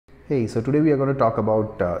Hey, so today we are going to talk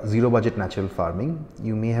about zero budget natural farming.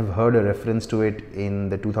 You may have heard a reference to it in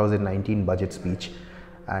the 2019 budget speech,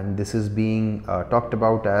 and this is being talked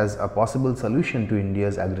about as a possible solution to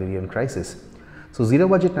India's agrarian crisis. So zero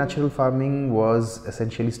budget natural farming was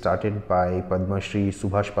essentially started by Padma Shri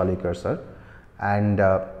Subhash Palekar sir, and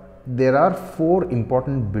there are four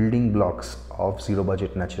important building blocks of zero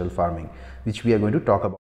budget natural farming which we are going to talk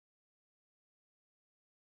about.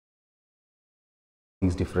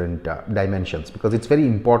 These different dimensions, because it's very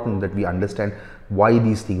important that we understand why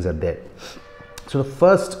these things are there. So the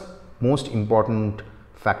first most important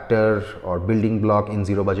factor or building block in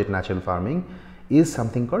zero budget natural farming is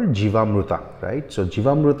something called Jivamruta, right? So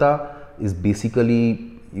Jivamruta is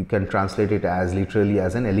basically, you can translate it as literally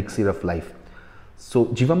as an elixir of life. So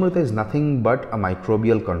Jivamruta is nothing but a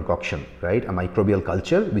microbial concoction, right? A microbial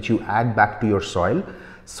culture which you add back to your soil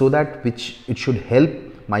so that it should help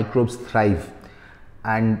microbes thrive.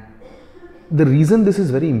 And the reason this is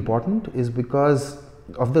very important is because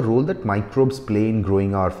of the role that microbes play in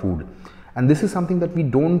growing our food. And this is something that we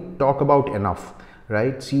don't talk about enough,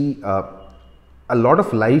 right? See, a lot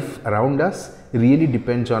of life around us really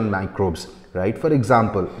depends on microbes, right? For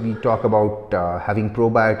example, we talk about having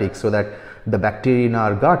probiotics so that the bacteria in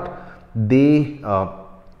our gut, they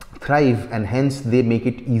thrive, and hence they make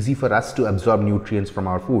it easy for us to absorb nutrients from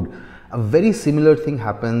our food. A very similar thing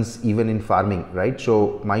happens even in farming, right?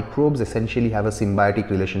 So microbes essentially have a symbiotic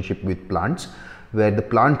relationship with plants, where the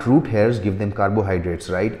plant root hairs give them carbohydrates,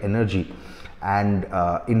 right? Energy. And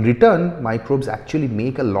in return, microbes actually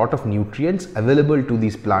make a lot of nutrients available to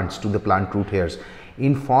these plants, to the plant root hairs,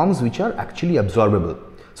 in forms which are actually absorbable.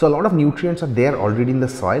 So a lot of nutrients are there already in the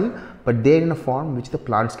soil, but they're in a form which the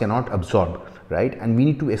plants cannot absorb, right? And we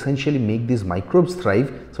need to essentially make these microbes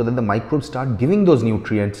thrive so that the microbes start giving those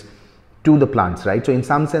nutrients to the plants, right? So in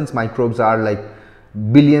some sense, microbes are like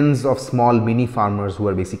billions of small mini farmers who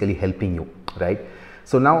are basically helping you, right?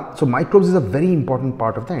 So microbes is a very important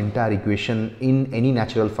part of the entire equation in any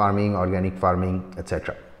natural farming, organic farming,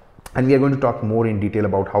 etc. And we are going to talk more in detail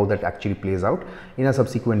about how that actually plays out in a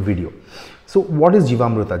subsequent video. So what is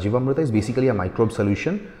Jivamruta? Jivamruta is basically a microbe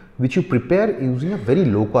solution which you prepare using a very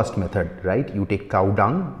low cost method, right? You take cow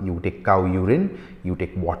dung, you take cow urine, you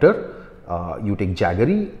take water, you take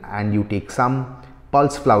jaggery, and you take some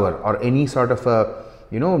pulse flour or any sort of a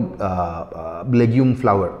legume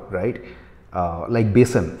flour, right? Like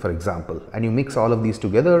besan, for example, and you mix all of these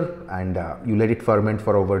together and you let it ferment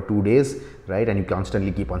for over 2 days, right? And you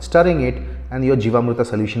constantly keep on stirring it, and your Jivamruta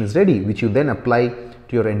solution is ready, which you then apply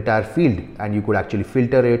to your entire field, and you could actually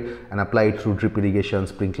filter it and apply it through drip irrigation,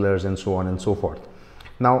 sprinklers, and so on and so forth.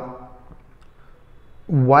 Now,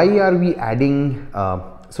 why are we adding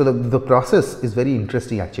so the process is very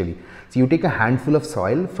interesting actually. So you take a handful of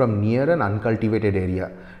soil from near an uncultivated area,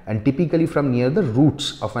 and typically from near the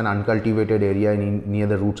roots of an uncultivated area, near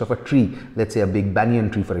the roots of a tree, let's say a big banyan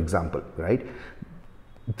tree, for example, right?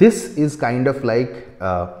 This is kind of like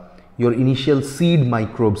your initial seed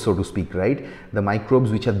microbes, so to speak, right? The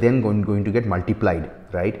microbes which are then going to get multiplied,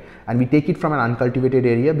 right? And we take it from an uncultivated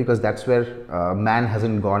area because that's where man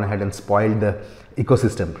hasn't gone ahead and spoiled the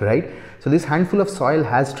ecosystem, right? So this handful of soil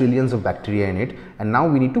has trillions of bacteria in it, and now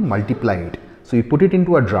we need to multiply it. So we put it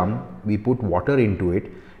into a drum, we put water into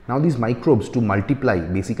it. Now these microbes, to multiply,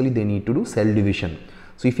 basically they need to do cell division.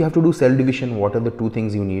 So if you have to do cell division, what are the two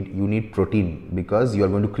things you need? You need protein, because you are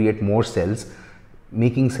going to create more cells.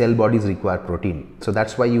 Making cell bodies require protein. So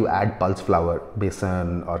that's why you add pulse flour,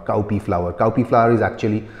 besan, or cowpea flour. Cowpea flour is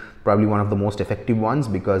actually probably one of the most effective ones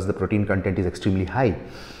because the protein content is extremely high.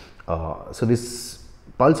 So this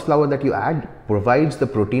pulse flour that you add provides the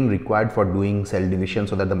protein required for doing cell division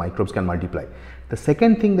so that the microbes can multiply. The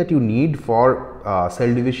second thing that you need for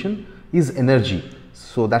cell division is energy.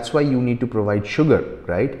 So that's why you need to provide sugar,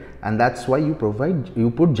 right? And that's why you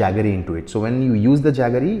put jaggery into it. So when you use the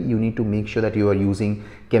jaggery, you need to make sure that you are using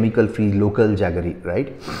chemical free local jaggery,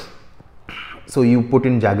 right? So you put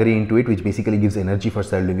in jaggery into it, which basically gives energy for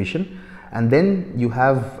cell division. And then you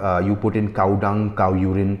have you put in cow dung, cow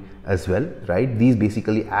urine as well, right? These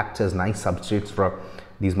basically act as nice substrates for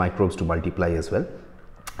these microbes to multiply as well.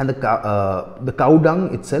 And the cow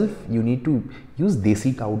dung itself, you need to use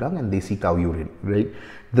desi cow dung and desi cow urine, right?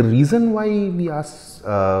 The reason why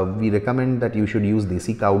we recommend that you should use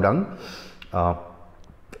desi cow dung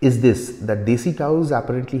is this, that desi cows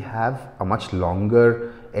apparently have a much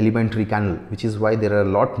longer alimentary canal, which is why there are a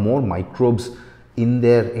lot more microbes in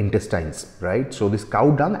their intestines, right? So this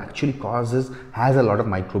cow dung actually has a lot of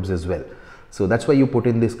microbes as well. So that's why you put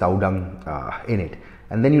in this cow dung in it.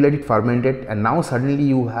 and then you let it ferment it, and now suddenly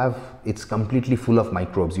you have, it's completely full of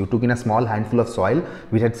microbes. You took in a small handful of soil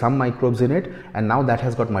which had some microbes in it, and now that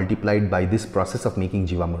has got multiplied by this process of making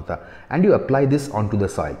Jivamruta, and you apply this onto the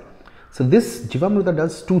soil. So this Jivamruta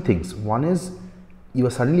does two things. One is you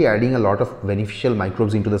are suddenly adding a lot of beneficial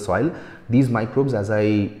microbes into the soil. These microbes, as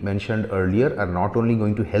I mentioned earlier, are not only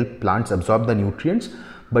going to help plants absorb the nutrients,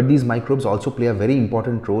 but these microbes also play a very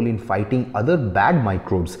important role in fighting other bad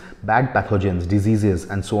microbes, bad pathogens, diseases,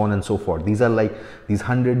 and so on and so forth. These are like these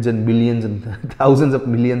hundreds and millions and thousands of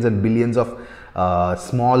millions and billions of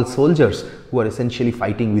small soldiers who are essentially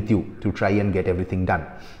fighting with you to try and get everything done,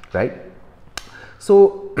 right?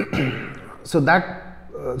 So, so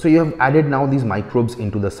you have added now these microbes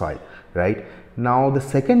into the soil, right? Now the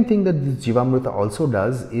second thing that this Jivamruta also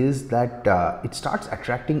does is that it starts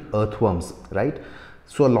attracting earthworms, right?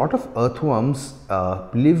 So a lot of earthworms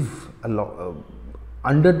live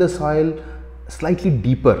under the soil, slightly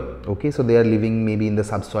deeper, okay? So they are living maybe in the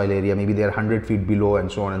subsoil area, maybe they are 100 feet below,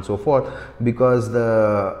 and so on and so forth, because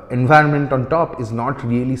the environment on top is not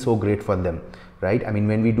really so great for them, right? I mean,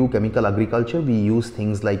 when we do chemical agriculture, we use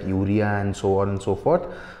things like urea and so on and so forth,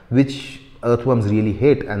 which earthworms really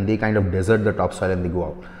hate, and they kind of desert the topsoil and they go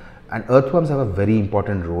out. And earthworms have a very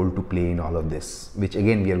important role to play in all of this, which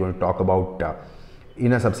again we are going to talk about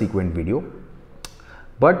in a subsequent video.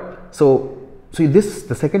 But so the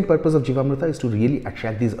second purpose of Jivamruta is to really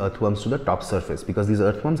attract these earthworms to the top surface, because these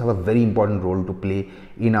earthworms have a very important role to play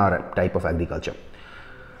in our type of agriculture.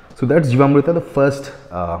 So that's Jivamruta, the first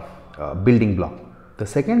building block. The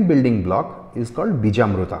second building block is called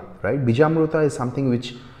Bijamruta, right? Bijamruta is something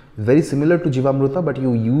which is very similar to Jivamruta, but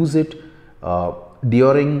you use it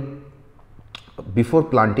before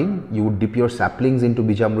planting. You would dip your saplings into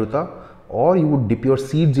Bijamruta, or you would dip your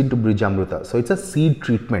seeds into Bijamruta. So it's a seed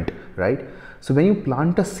treatment, right? So when you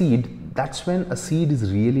plant a seed, that's when a seed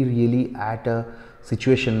is really at a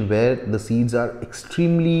situation where the seeds are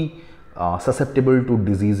extremely susceptible to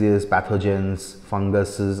diseases, pathogens,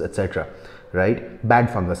 funguses, etc., right? Bad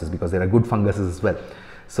funguses, because there are good funguses as well.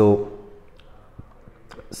 So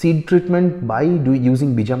seed treatment by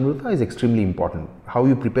using Bijamruta is extremely important. How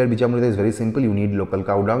you prepare Bijamruta is very simple. You need local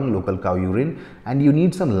cow dung, local cow urine, and you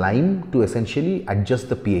need some lime to essentially adjust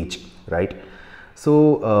the pH, right?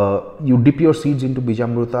 So you dip your seeds into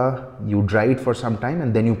Bijamruta, you dry it for some time,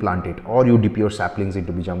 and then you plant it, or you dip your saplings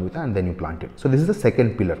into Bijamruta and then you plant it. So this is the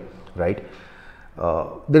second pillar, right?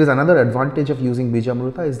 There is another advantage of using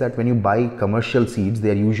Bijamruta is that when you buy commercial seeds,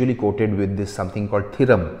 they are usually coated with this something called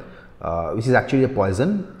thiram, which is actually a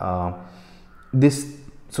poison.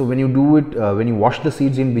 So when you do it, when you wash the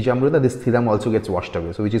seeds in Bijamruta, this thiram also gets washed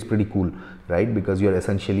away, so which is pretty cool, right? Because you are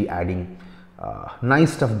essentially adding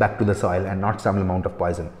nice stuff back to the soil and not some amount of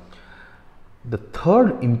poison. The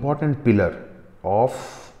third important pillar of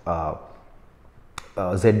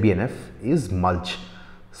ZBNF is mulch.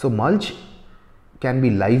 So mulch can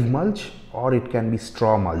be live mulch or it can be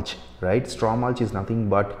straw mulch, right? Straw mulch is nothing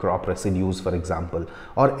but crop residues, for example,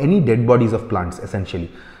 or any dead bodies of plants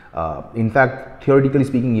essentially. In fact, theoretically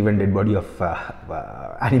speaking, even dead body of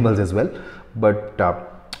animals as well. But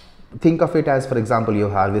think of it as, for example, you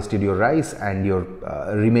have harvested your rice and your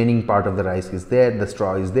remaining part of the rice is there, the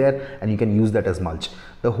straw is there, and you can use that as mulch.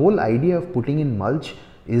 The whole idea of putting in mulch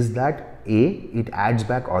is that it adds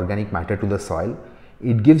back organic matter to the soil.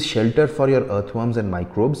 It gives shelter for your earthworms and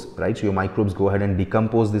microbes, right? So your microbes go ahead and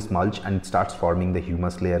decompose this mulch and it starts forming the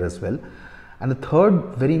humus layer as well. And the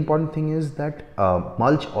third very important thing is that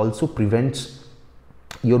mulch also prevents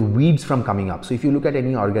your weeds from coming up. So if you look at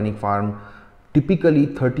any organic farm, typically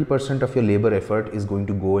 30% of your labor effort is going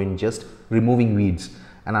to go in just removing weeds.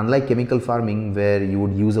 And unlike chemical farming where you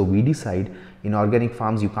would use a weedicide, in organic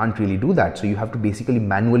farms you can't really do that. So you have to basically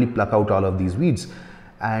manually pluck out all of these weeds.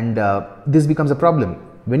 And this becomes a problem.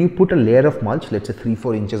 When you put a layer of mulch, let's say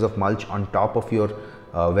 3-4 inches of mulch on top of your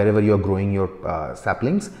wherever you are growing your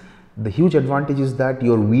saplings, the huge advantage is that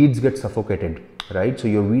your weeds get suffocated, right? So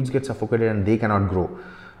your weeds get suffocated and they cannot grow.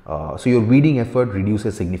 So your weeding effort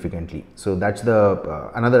reduces significantly. So that's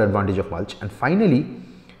the another advantage of mulch. And finally,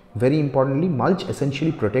 very importantly, mulch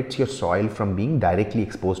essentially protects your soil from being directly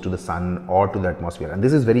exposed to the sun or to the atmosphere. And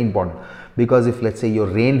this is very important because if, let's say, your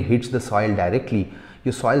rain hits the soil directly,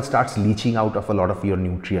 your soil starts leaching out of a lot of your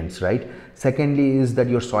nutrients, right? Secondly is that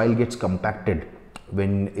your soil gets compacted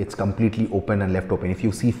when it's completely open and left open. If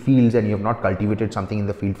you see fields and you have not cultivated something in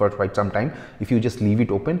the field for quite some time, if you just leave it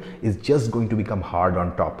open, it's just going to become hard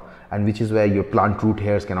on top, and which is where your plant root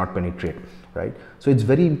hairs cannot penetrate, right? So it's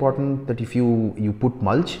very important that if you put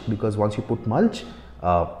mulch, because once you put mulch,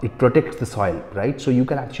 it protects the soil, right? So you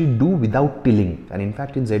can actually do without tilling, and in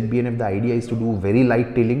fact in ZBNF the idea is to do very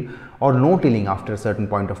light tilling or no tilling after a certain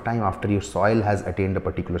point of time after your soil has attained a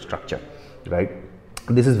particular structure, right?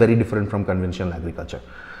 This is very different from conventional agriculture.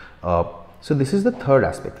 So this is the third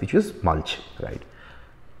aspect, which is mulch, right?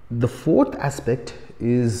 The fourth aspect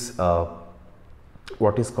is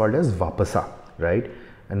what is called as vapasa, right?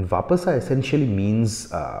 And vapasa essentially means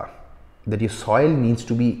that your soil needs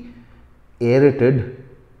to be aerated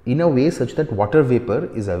in a way such that water vapor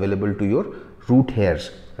is available to your root hairs,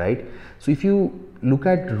 right? So if you look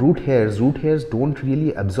at root hairs don't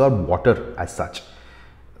really absorb water as such.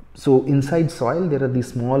 So inside soil there are these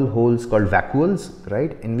small holes called vacuoles,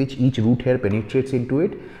 right, in which each root hair penetrates into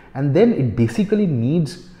it, and then it basically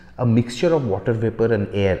needs a mixture of water vapor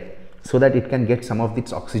and air so that it can get some of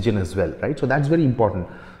its oxygen as well, right? So that's very important,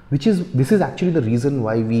 this is actually the reason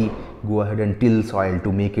why we go ahead and till soil,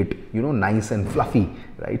 to make it, you know, nice and fluffy,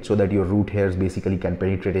 right? So that your root hairs basically can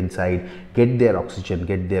penetrate inside, get their oxygen,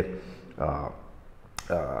 get their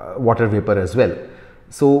water vapor as well.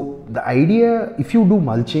 So the idea, if you do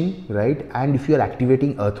mulching, right, and if you are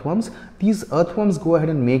activating earthworms, these earthworms go ahead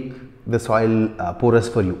and make the soil porous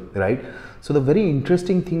for you, right? So the very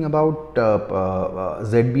interesting thing about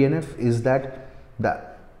ZBNF is that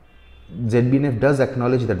the ZBNF does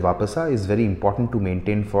acknowledge that vapasa is very important to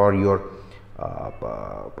maintain for your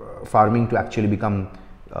farming to actually become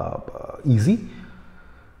easy,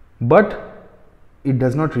 but it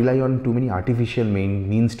does not rely on too many artificial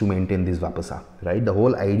means to maintain this vapasa, right? The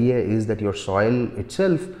whole idea is that your soil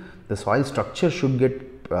itself, the soil structure should get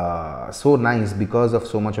so nice because of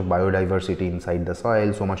so much of biodiversity inside the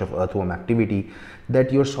soil, so much of earthworm activity,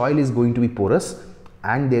 that your soil is going to be porous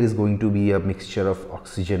and there is going to be a mixture of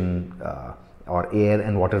oxygen or air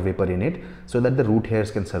and water vapor in it, so that the root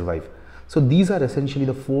hairs can survive. So these are essentially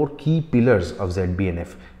the four key pillars of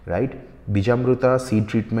ZBNF, right? Bijamruta, seed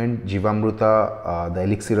treatment; Jivamruta, the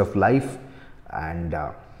elixir of life; and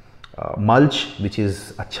mulch, which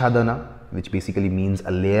is achadana, which basically means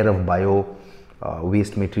a layer of bio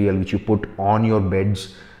waste material which you put on your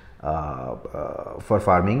beds for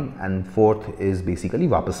farming; and fourth is basically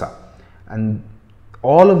vapasa. And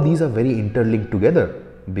all of these are very interlinked together,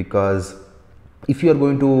 because if you are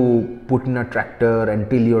going to put in a tractor and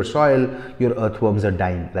till your soil, your earthworms are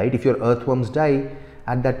dying, right? If your earthworms die,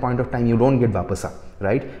 at that point of time you don't get vapasa,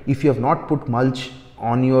 right? If you have not put mulch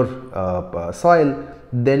on your soil,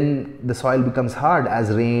 then the soil becomes hard as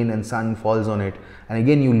rain and sun falls on it, and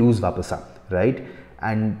again you lose vapasa, right?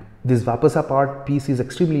 And this vapasa piece is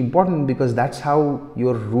extremely important, because that's how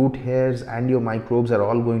your root hairs and your microbes are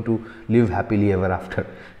all going to live happily ever after,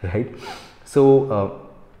 right? So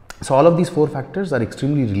so all of these four factors are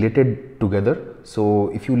extremely related together. So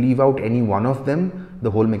if you leave out any one of them,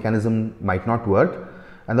 the whole mechanism might not work.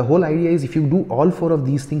 And the whole idea is, if you do all four of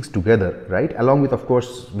these things together, right, along with of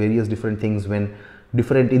course various different things when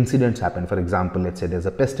different incidents happen. For example, let's say there's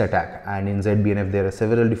a pest attack, and in ZBNF there are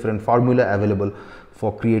several different formula available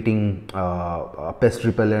for creating pest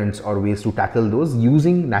repellents or ways to tackle those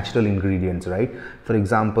using natural ingredients, right? For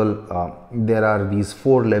example, there are these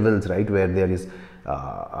 4 levels, right, where there is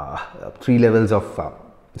 3 levels of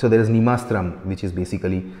so there is Neemastram, which is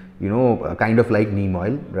basically, you know, kind of like neem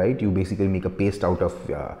oil, right? You basically make a paste out of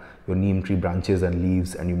your neem tree branches and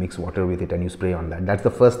leaves, and you mix water with it and you spray on that. That's the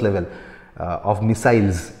first level of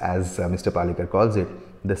missiles, as Mr. Palekar calls it.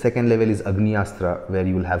 The second level is Agni Astra, where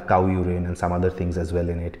you will have cow urine and some other things as well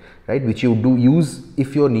in it, right, which you do use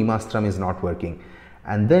if your Neemastram is not working.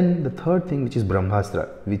 And then the third thing, which is Brahmastra,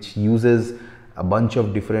 which uses a bunch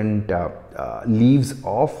of different leaves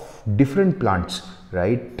of different plants,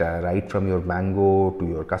 right, right from your mango to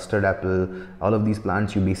your custard apple, all of these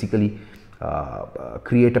plants, you basically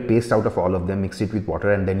create a paste out of all of them, mix it with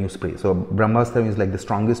water, and then you spray. So Brahmastra is like the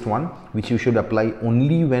strongest one, which you should apply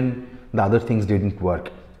only when the other things didn't work,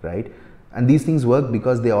 right? And these things work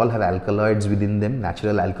because they all have alkaloids within them,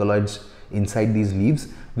 natural alkaloids inside these leaves,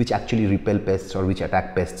 which actually repel pests or which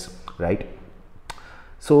attack pests, right?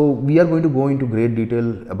 So we are going to go into great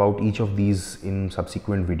detail about each of these in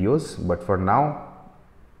subsequent videos, but for now,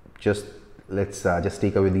 let's just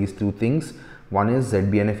take away these 2 things. One is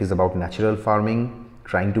ZBNF is about natural farming,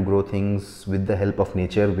 trying to grow things with the help of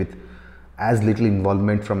nature, with as little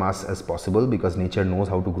involvement from us as possible, because nature knows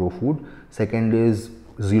how to grow food. Second is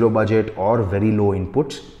zero budget or very low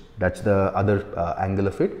inputs. That's the other angle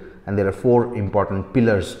of it. And there are 4 important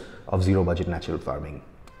pillars of zero budget natural farming.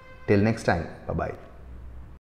 Till next time, bye bye.